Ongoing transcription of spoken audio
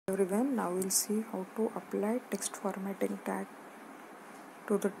everyone. Now we'll see how to apply text formatting tag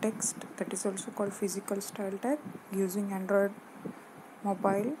to the text, that is also called physical style tag, using Android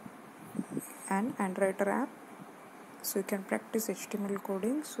mobile and Android app. So you can practice HTML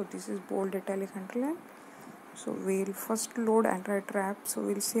coding. So this is bold, italic, underline. So we'll first load Android app. So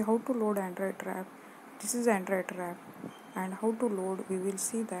we'll see how to load Android app. This is Android app, and how to load, we will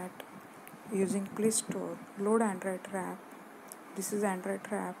see that using Play Store. Load Android app. This is Android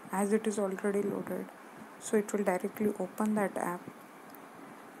app. As it is already loaded, so it will directly open that app,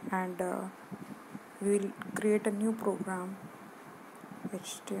 and we will create a new program.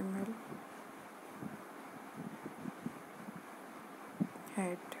 HTML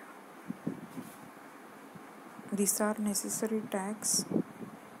head. These are necessary tags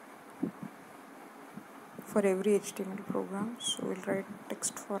for every HTML program. So we'll write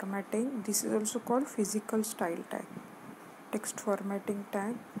text formatting. This is also called physical style tag. Text formatting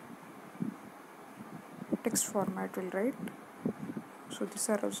tag. Text format will write. So these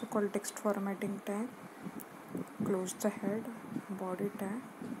are also called text formatting tag. Close the head, body tag.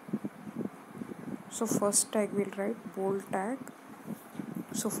 So first tag we'll write bold tag.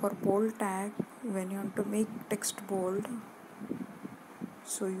 So for bold tag, when you want to make text bold,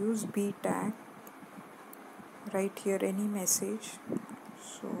 so use B tag. Write here any message.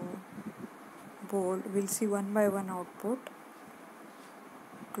 So bold, we'll see one by one output.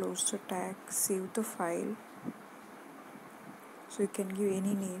 Close the tag, save the file. So you can give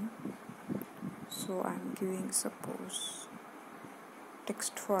any name. So I'm giving, suppose,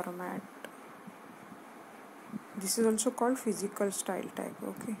 text format. This is also called physical style tag.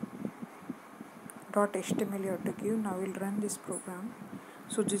 Okay. .html you have to give. Now we'll run this program.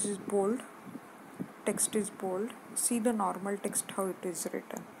 So this is bold. Text is bold. See the normal text, how it is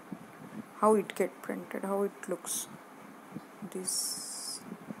written, how it get printed, how it looks. This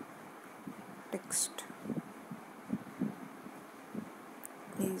text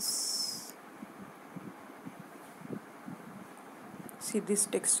is, see, this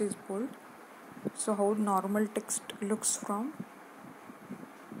text is bold. So how normal text looks from.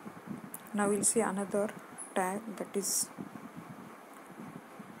 Now we'll see another tag, that is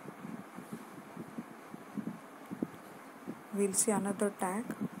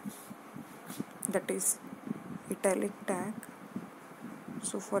that is italic tag.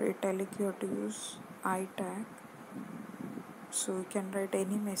 So for italic you have to use I tag. So you can write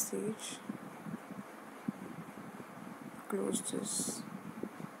any message. Close this,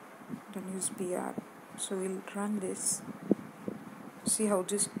 then use BR. So we'll run this. See how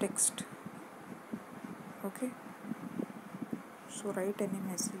this text. Okay. So write any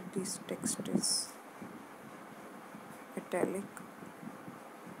message. This text is italic.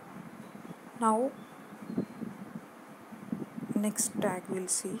 Now next tag we'll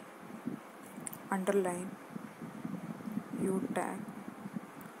see underline. U tag.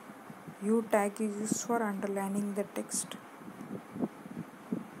 U tag is used for underlining the text.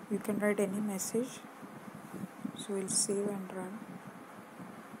 You can write any message. So we'll save and run.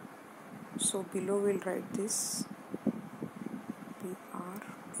 So below we'll write this PR.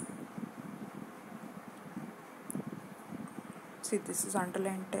 See, this is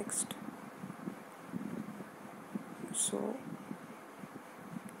underlined text. So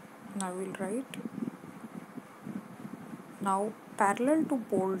now we'll write. Now parallel to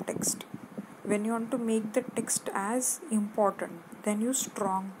bold text, when you want to make the text as important, then use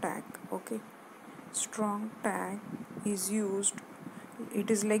strong tag. Okay, strong tag is used.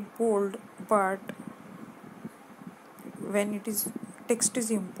 It is like bold, but when it is text is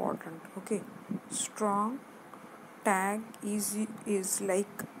important. Okay, strong tag is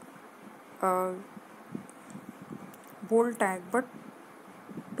like bold tag, but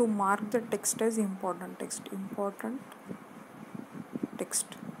to mark the text as important text.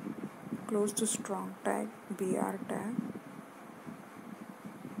 Close the strong tag, BR tag.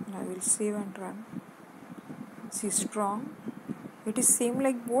 Now we'll save and run. See, strong, it is same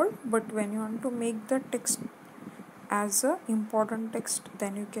like bold, but when you want to make the text as a important text,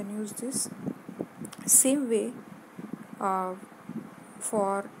 then you can use this. Same way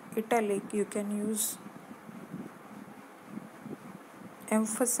for italic, you can use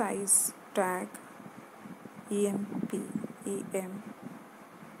emphasize tag, EM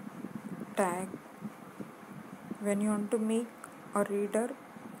tag. When you want to make a reader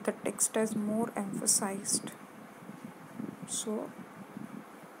the text as more emphasized, so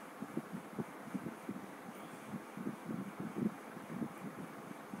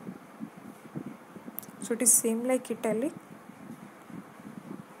it is same like italic.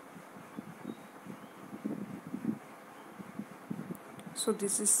 So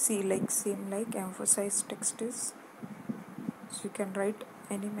this is C like same like emphasize text is. So you can write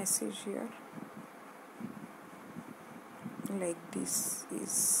any message here like this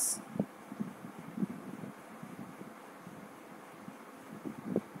is.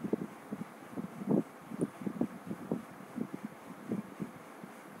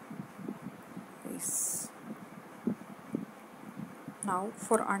 This. Now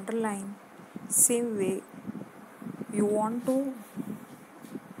for underline, same way you want to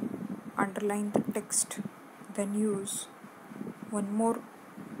underline the text, then use one more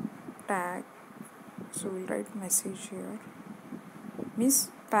tag. So we'll write message here.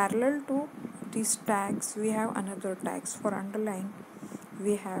 Means parallel to these tags we have another tags. For underline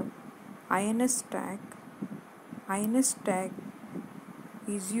we have ins tag. Ins tag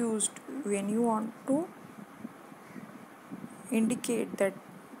is used when you want to indicate that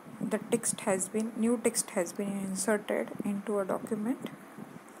the new text has been inserted into a document.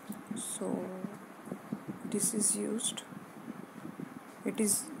 So this is used. It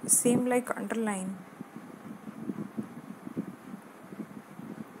is same like underline.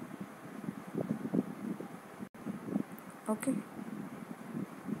 Okay,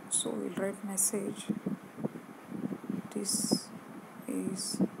 so we'll write message. This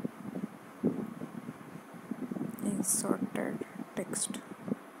is inserted text.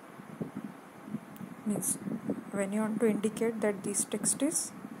 Means when you want to indicate that this text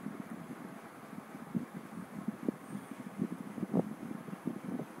is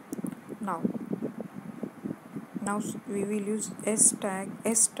now we will use S tag.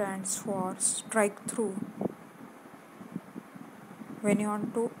 S stands for strike through. When you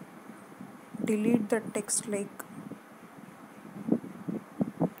want to delete the text, like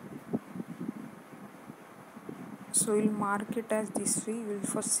so we'll mark it as this way. We'll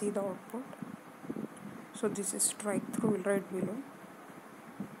first see the output. So this is strike through. We'll write below.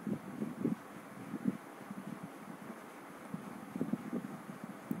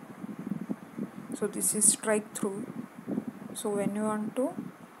 So this is strike through. So when you want to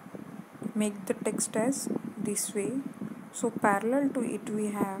make the text as this way, so parallel to it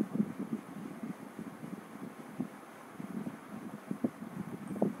we have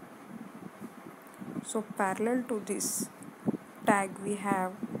parallel to this tag we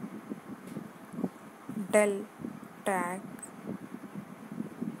have del tag,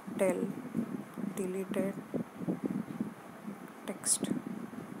 del deleted text.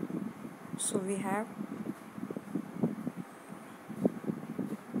 So we have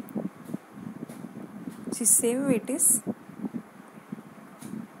same way it is.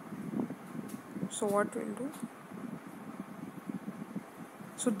 So what we'll do,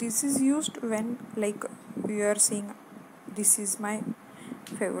 so this is used when like we are saying this is my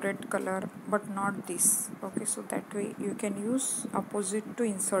favorite color but not this. Okay, so that way you can use opposite to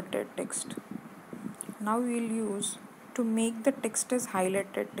inserted text. Now we'll use to make the text as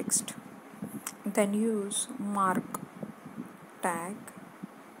highlighted text, then use mark tag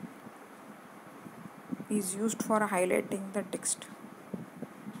is used for highlighting the text.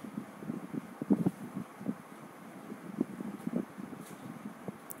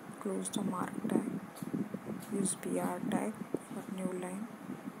 Close the mark tag, use br tag for new line,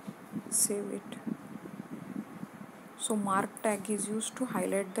 save it. So mark tag is used to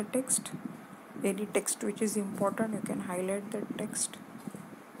highlight the text. Any text which is important, you can highlight the text.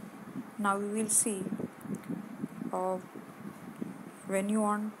 Now we will see when you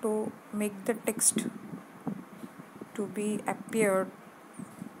want to make the text to be appeared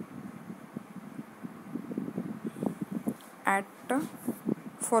at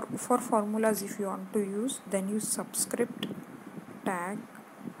for formulas. If you want to use, then use subscript tag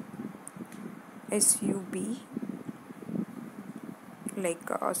sub, like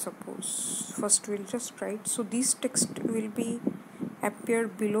suppose first we'll just write, so this text will be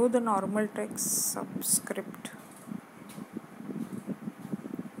appeared below the normal text, subscript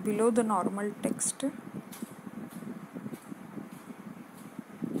below the normal text.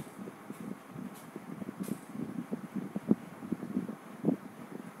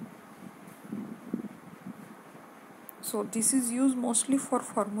 So this is used mostly for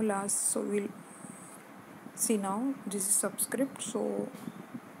formulas. So we'll see now this is subscript. So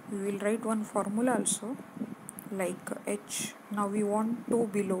we will write one formula also, like h. Now we want to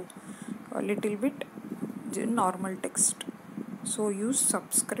below a little bit normal text. So use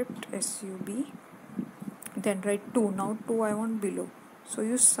subscript sub, then write 2. Now 2 I want below. So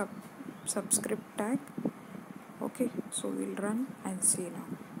use subscript tag. Okay, so we'll run and see now.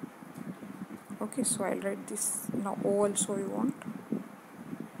 Okay, so I'll write this now. O also we want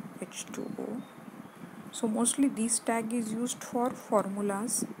H2O. So mostly this tag is used for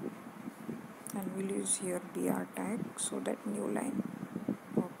formulas, and we'll use here br tag, so that new line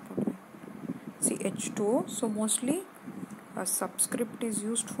output line. See H2O, so mostly a subscript is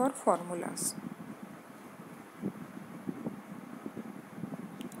used for formulas.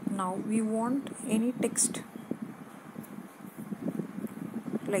 Now we want any text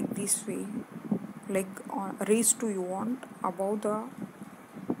like this way, like raised to, you want above the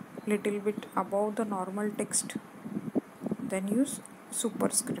little bit above the normal text, then use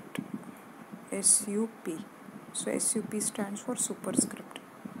superscript, SUP. So SUP stands for superscript.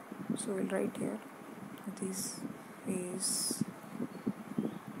 So we'll write here, this is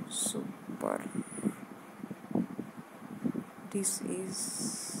super, this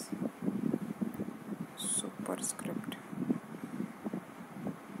is superscript.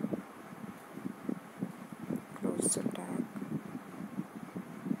 Close the tag.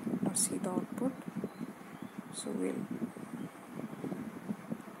 Now see the output. So we'll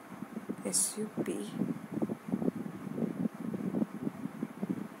SUP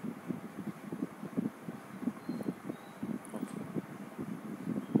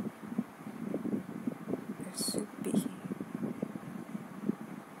SUP.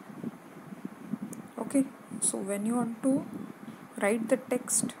 Okay, so when you want to write the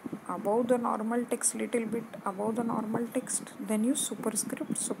text above the normal text, little bit above the normal text, then use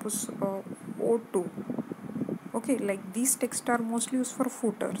superscript. Suppose O2. Okay, like these texts are mostly used for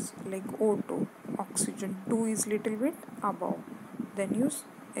footers, like O2, oxygen 2 is little bit above, then use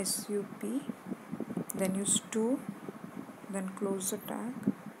SUP, then use 2, then close the tag,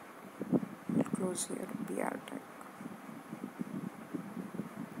 close here BR tag.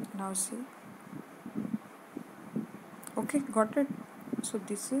 Now see, okay, got it. So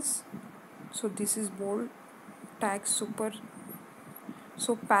this is bold tag super.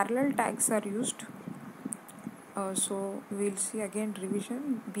 So parallel tags are used. So we'll see again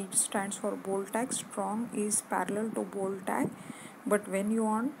revision. B stands for bold tag. Strong is parallel to bold tag, but when you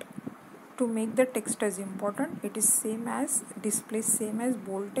want to make the text as important, it is same as display same as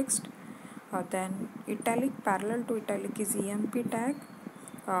bold text. Then italic, parallel to italic is EMP tag.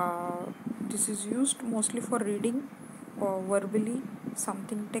 This is used mostly for reading verbally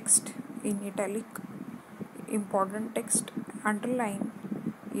something text in italic, important text. Underline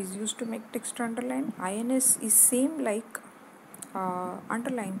is used to make text underline. INS is same like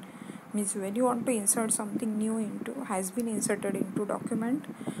underline, means when you want to insert something new into, has been inserted into document,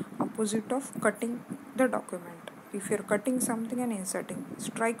 opposite of cutting the document. If you're cutting something and inserting,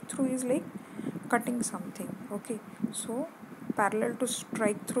 strike through is like cutting something. Okay, so parallel to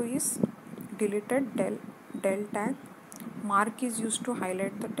strike through is deleted del tag. Mark is used to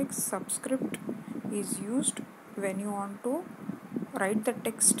highlight the text. Subscript is used when you want to write the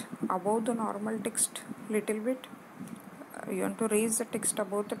text above the normal text little bit. You want to raise the text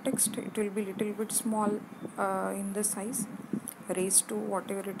above the text, it will be little bit small in the size, raised to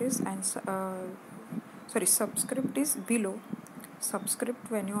whatever it is. And subscript is below. Subscript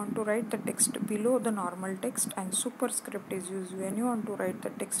when you want to write the text below the normal text, and superscript is used when you want to write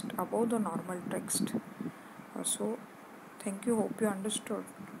the text above the normal text. So thank you, hope you understood.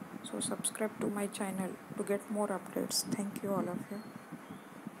 So subscribe to my channel to get more updates. Thank you all of you.